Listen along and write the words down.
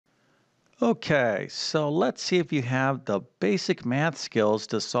Okay, so let's see if you have the basic math skills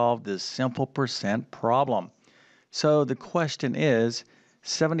to solve this simple percent problem. So the question is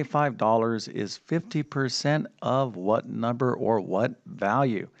 $75 is 50% of what number or what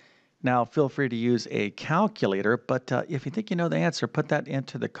value? Now, feel free to use a calculator, but if you think you know the answer, put that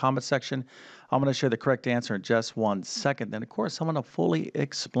into the comment section. I'm going to share the correct answer in just 1 second. Then, of course, I'm going to fully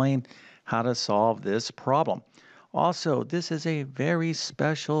explain how to solve this problem. Also, this is a very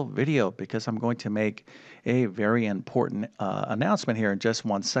special video because I'm going to make a very important announcement here in just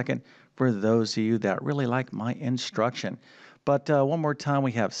 1 second for those of you that really like my instruction. But one more time,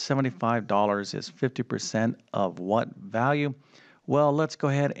 we have $75 is 50% of what value? Well, let's go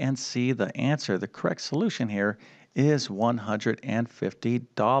ahead and see the answer. The correct solution here is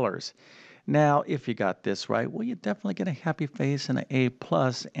 $150. Now, if you got this right, well, you definitely get a happy face and an A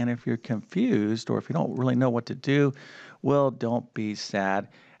plus. And if you're confused or if you don't really know what to do, well, don't be sad.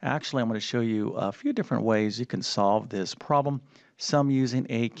 Actually, I'm going to show you a few different ways you can solve this problem. Some using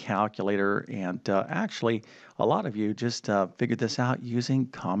a calculator, and actually, a lot of you just figured this out using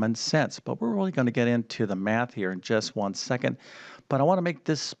common sense. But we're really going to get into the math here in just 1 second. But I want to make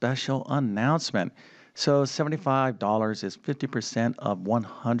this special announcement. So $75 is 50% of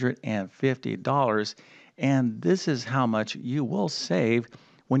 $150. And this is how much you will save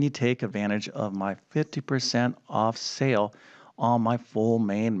when you take advantage of my 50% off sale on my full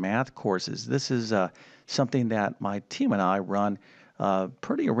main math courses. This is something that my team and I run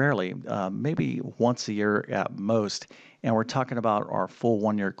pretty rarely, maybe once a year at most. And we're talking about our full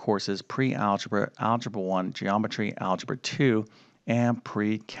 1 year courses, pre-algebra, algebra 1, geometry, algebra 2, and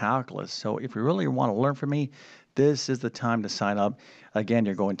pre-calculus. So if you really want to learn from me, this is the time to sign up. Again,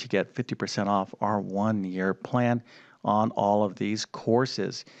 you're going to get 50% off our 1 year plan on all of these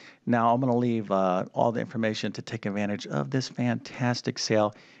courses. Now, I'm going to leave all the information to take advantage of this fantastic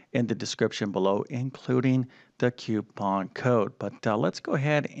sale in the description below, including the coupon code. But let's go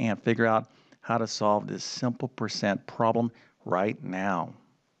ahead and figure out how to solve this simple percent problem right now.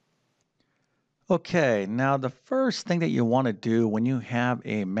 Okay, now the first thing that you want to do when you have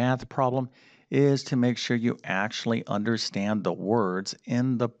a math problem is to make sure you actually understand the words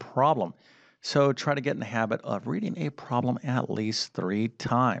in the problem. So try to get in the habit of reading a problem at least 3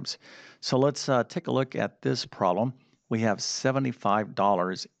 times. So let's take a look at this problem. We have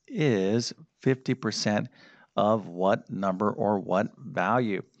 $75 is 50% of what number or what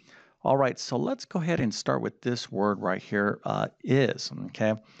value? All right, so let's go ahead and start with this word right here, is,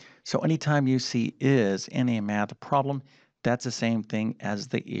 okay? So anytime you see is in a math problem, that's the same thing as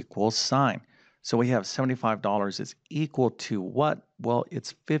the equal sign. So we have $75 is equal to what? Well,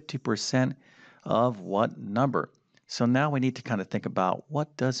 it's 50% of what number? So now we need to kind of think about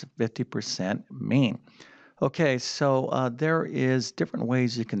what does 50% mean? Okay, so there is different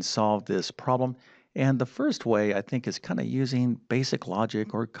ways you can solve this problem. And the first way, I think, is kind of using basic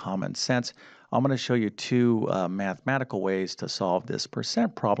logic or common sense. I'm going to show you two mathematical ways to solve this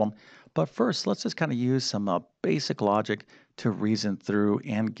percent problem. But first, let's just kind of use some basic logic to reason through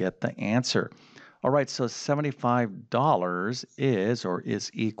and get the answer. All right, so $75 is or is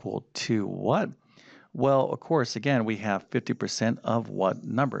equal to what? Well, of course, again, we have 50% of what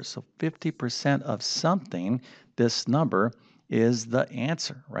number? So 50% of something, this number is the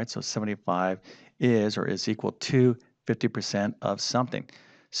answer, right? So 75 is or is equal to 50% of something.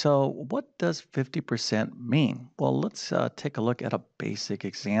 So what does 50% mean? Well, let's take a look at a basic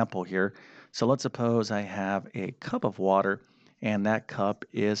example here. So let's suppose I have a cup of water and that cup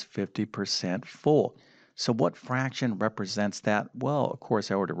is 50% full. So what fraction represents that? Well, of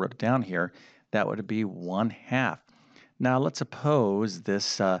course, I already wrote it down here. That would be 1/2. Now let's suppose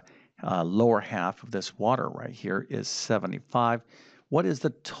this lower half of this water right here is 75. What is the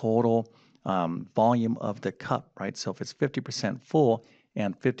total volume of the cup, right? So if it's 50% full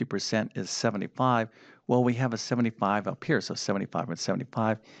and 50% is 75, well, we have a 75 up here. So 75 and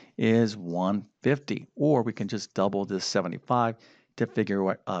 75 is 150. Or we can just double this 75 to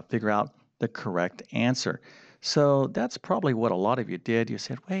figure out the correct answer. So that's probably what a lot of you did. You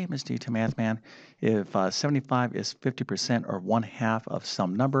said, wait, Mr. YouTube Math Man, if 75 is 50% or 1/2 of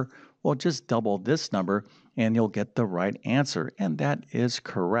some number, well, just double this number and you'll get the right answer. And that is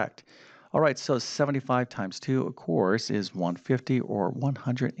correct. All right, so 75 times 2, of course, is 150 or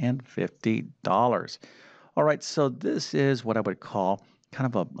 $150. All right, so this is what I would call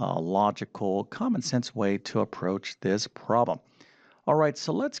kind of a logical, common sense way to approach this problem. All right,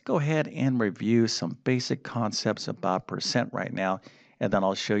 so let's go ahead and review some basic concepts about percent right now, and then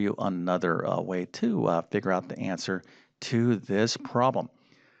I'll show you another way to figure out the answer to this problem.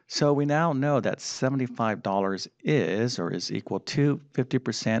 So we now know that $75 is equal to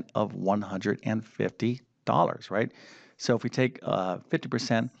 50% of $150, right? So if we take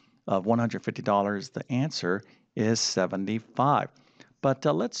 50% of $150, the answer is 75. But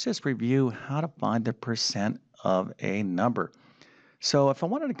let's just review how to find the percent of a number. So if I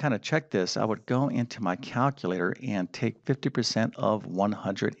wanted to kind of check this, I would go into my calculator and take 50% of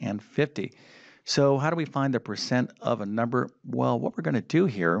 150. So how do we find the percent of a number? Well, what we're going to do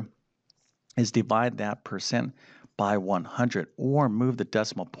here is divide that percent by 100 or move the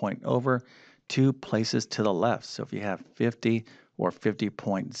decimal point over 2 places to the left. So if you have 50 or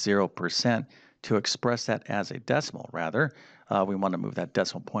 50.0%, to express that as a decimal, rather, we want to move that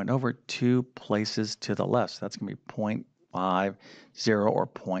decimal point over 2 places to the left. So that's going to be 0.50 or zero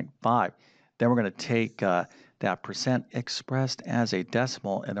point 0.5. Then we're going to take that percent expressed as a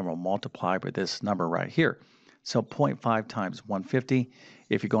decimal, and then we'll multiply by this number right here. So 0.5 times 150,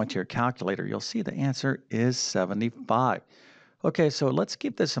 if you go into your calculator, you'll see the answer is 75. Okay, so let's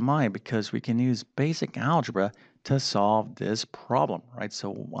keep this in mind because we can use basic algebra to solve this problem, right?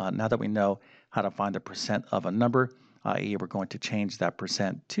 So now that we know how to find the percent of a number, i.e. we're going to change that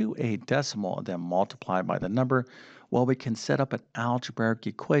percent to a decimal and then multiply by the number, well, we can set up an algebraic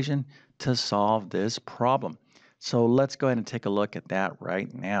equation to solve this problem. So let's go ahead and take a look at that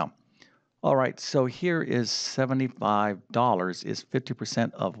right now. All right, so here is $75 is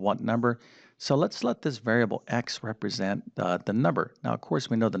 50% of what number? So let's let this variable x represent the number. Now, of course,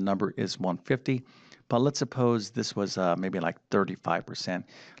 we know the number is 150, but let's suppose this was maybe like 35%.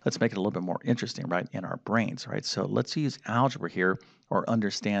 Let's make it a little bit more interesting, right, in our brains, right? So let's use algebra here or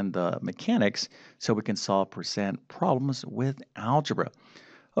understand the mechanics so we can solve percent problems with algebra.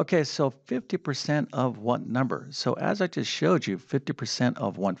 Okay, so 50% of what number? So as I just showed you, 50%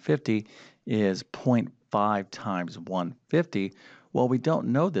 of 150 is zero point 0.5 times 150. Well, we don't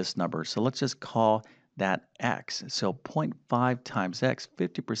know this number, so let's just call that x. So zero point 0.5 times x,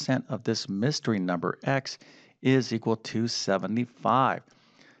 50% of this mystery number x is equal to 75.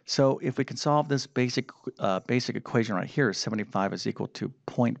 So if we can solve this basic equation right here, 75 is equal to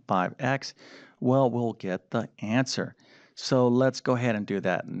 0.5x, well, we'll get the answer. So let's go ahead and do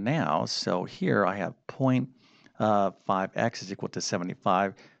that now. So here I have 0.5x is equal to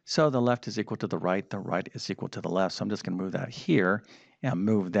 75. So the left is equal to the right is equal to the left. So I'm just going to move that here and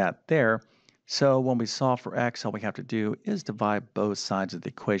move that there. So when we solve for x, all we have to do is divide both sides of the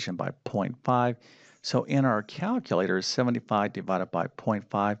equation by 0.5. So in our calculator, 75 divided by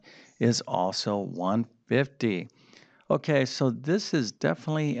 0.5 is also 150. Okay, so this is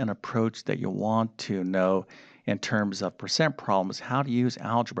definitely an approach that you want to know in terms of percent problems, how to use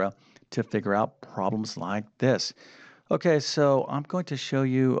algebra to figure out problems like this. Okay, so I'm going to show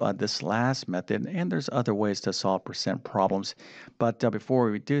you this last method, and there's other ways to solve percent problems. But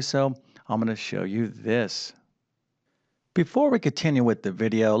before we do so, I'm going to show you this. Before we continue with the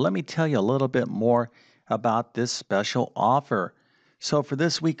video, let me tell you a little bit more about this special offer. So for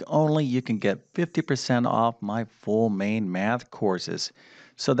this week only, you can get 50% off my full main math courses.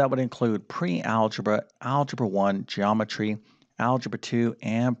 So that would include pre-algebra, algebra 1, geometry, algebra 2,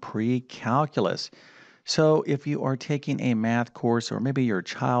 and pre-calculus. So if you are taking a math course or maybe your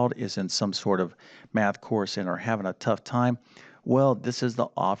child is in some sort of math course and are having a tough time, well, this is the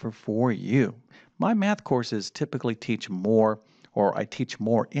offer for you. My math courses typically teach more, or I teach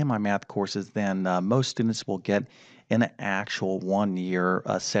more in my math courses than most students will get in an actual 1 year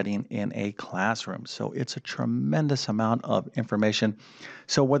setting in a classroom. So it's a tremendous amount of information.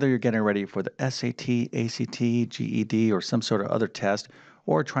 So whether you're getting ready for the SAT, ACT, GED, or some sort of other test,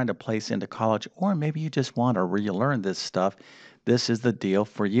 or trying to place into college, or maybe you just want to relearn this stuff, this is the deal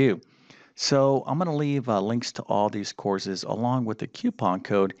for you. So I'm going to leave links to all these courses along with the coupon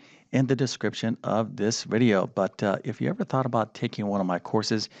code in the description of this video. But if you ever thought about taking one of my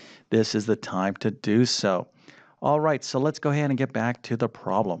courses, this is the time to do so. All right, so let's go ahead and get back to the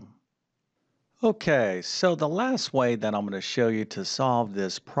problem. Okay, so the last way that I'm going to show you to solve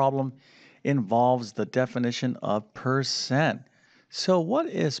this problem involves the definition of percent. So what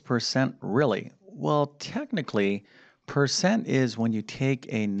is percent really? Well, technically, percent is when you take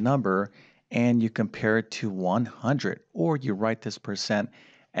a number and you compare it to 100, or you write this percent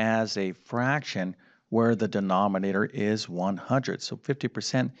as a fraction where the denominator is 100. So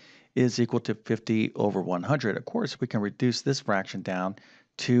 50% is equal to 50 over 100. Of course, we can reduce this fraction down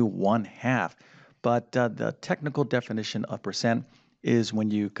to 1/2. But the technical definition of percent is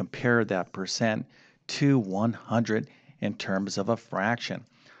when you compare that percent to 100 in terms of a fraction.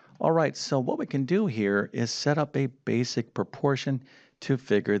 All right, so what we can do here is set up a basic proportion to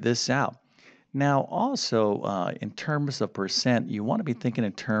figure this out. Now, also, in terms of percent, you want to be thinking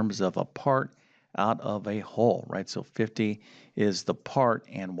in terms of a part out of a whole, right? So 50 is the part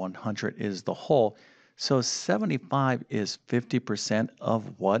and 100 is the whole. So 75 is 50%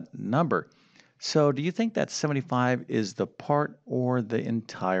 of what number? So do you think that 75 is the part or the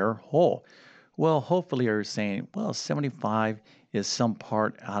entire whole? Well, hopefully you're saying, well, 75 is some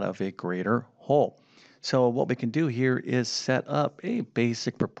part out of a greater whole. So what we can do here is set up a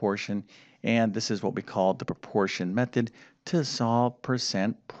basic proportion, and this is what we call the proportion method to solve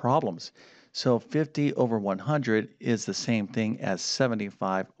percent problems. So 50 over 100 is the same thing as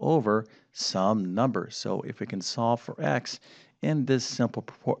 75 over some number. So if we can solve for x in this simple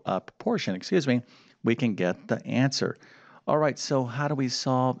proportion, we can get the answer. All right, so how do we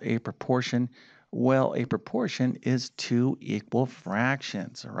solve a proportion? Well, a proportion is two equal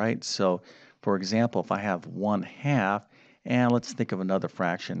fractions, all right? So, for example, if I have 1/2, and let's think of another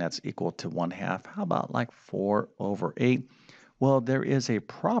fraction that's equal to 1/2, how about like 4 over 8? Well, there is a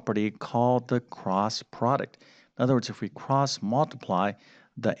property called the cross product. In other words, if we cross multiply,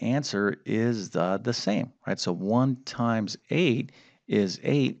 the answer is the same, right? So 1 times 8 is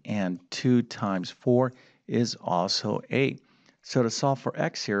 8, and 2 times 4 is also 8. So to solve for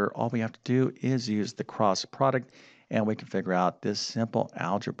x here, all we have to do is use the cross product, and we can figure out this simple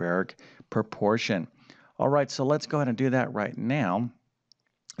algebraic proportion. All right, so let's go ahead and do that right now.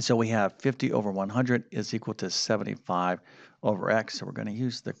 So we have 50 over 100 is equal to 75 over x. So we're going to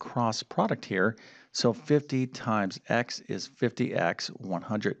use the cross product here. So 50 times x is 50x.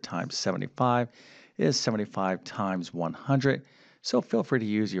 100 times 75 is 75 times 100. So feel free to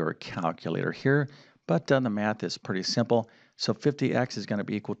use your calculator here, but the math is pretty simple. So 50x is going to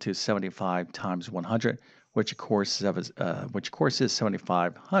be equal to 75 times 100, which of course is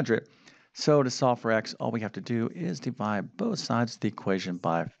 7500. So to solve for x, all we have to do is divide both sides of the equation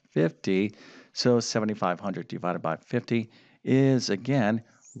by 50. So 7,500 divided by 50 is, again,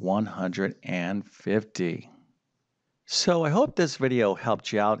 150. So I hope this video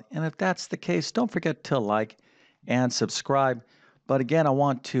helped you out, and if that's the case, don't forget to like and subscribe. But again, I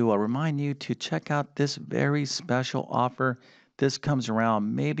want to remind you to check out this very special offer. This comes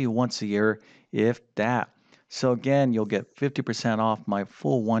around maybe once a year, if that. So again, you'll get 50% off my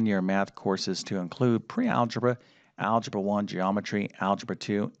full one-year math courses to include pre-algebra, algebra 1, geometry, algebra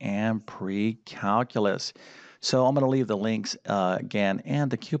 2, and pre-calculus. So I'm going to leave the links again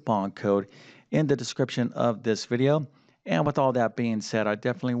and the coupon code in the description of this video. And with all that being said, I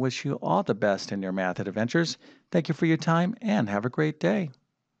definitely wish you all the best in your math adventures. Thank you for your time and have a great day.